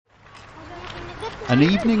An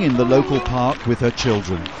evening in the local park with her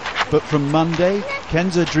children. But from Monday,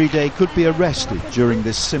 Kenza Dride could be arrested during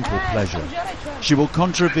this simple pleasure. She will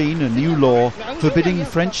contravene a new law forbidding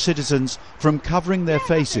French citizens from covering their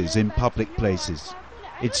faces in public places.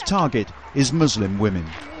 Its target is Muslim women.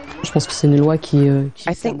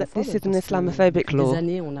 I think that this is an Islamophobic law.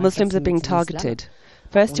 Muslims are being targeted.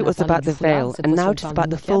 First it was about the veil, and now it is about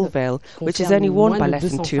the full veil, which is only worn by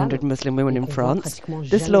less than 200 Muslim women in France.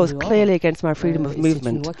 This law is clearly against my freedom of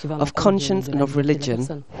movement, of conscience and of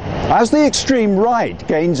religion. As the extreme right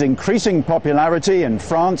gains increasing popularity in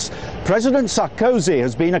France, President Sarkozy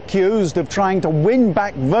has been accused of trying to win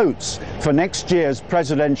back votes for next year's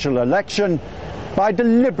presidential election by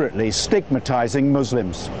deliberately stigmatising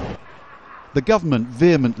Muslims. The government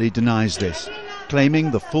vehemently denies this,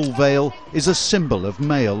 claiming the full veil is a symbol of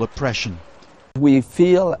male oppression. We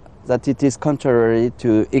feel that it is contrary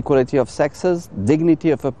to equality of sexes,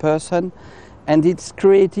 dignity of a person, and it's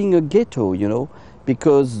creating a ghetto,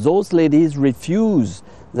 because those ladies refuse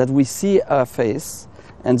that we see her face,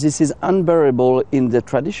 and this is unbearable in the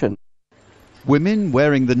tradition. Women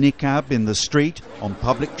wearing the niqab in the street, on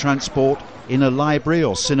public transport, in a library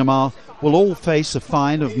or cinema will all face a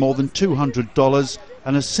fine of more than $200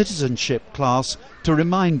 and a citizenship class to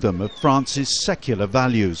remind them of France's secular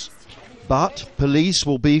values. But police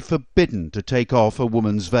will be forbidden to take off a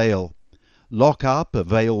woman's veil, lock up a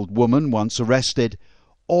veiled woman once arrested,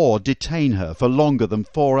 or detain her for longer than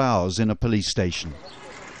 4 hours in a police station.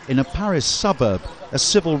 In a Paris suburb, a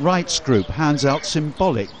civil rights group hands out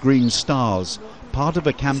symbolic green stars, part of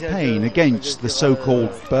a campaign against the so-called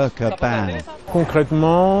burqa ban.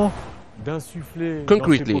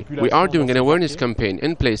 Concretely, we are doing an awareness campaign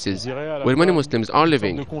in places where many Muslims are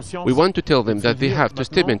living. We want to tell them that they have to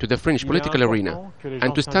step into the French political arena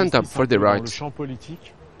and to stand up for their rights.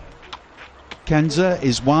 Kenza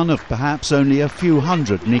is one of perhaps only a few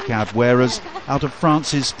hundred niqab wearers out of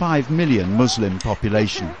France's 5 million Muslim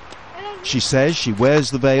population. She says she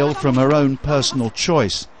wears the veil from her own personal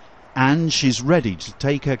choice, and she's ready to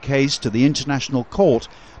take her case to the International Court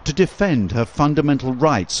to defend her fundamental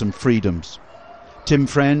rights and freedoms. Tim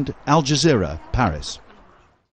Friend, Al Jazeera, Paris.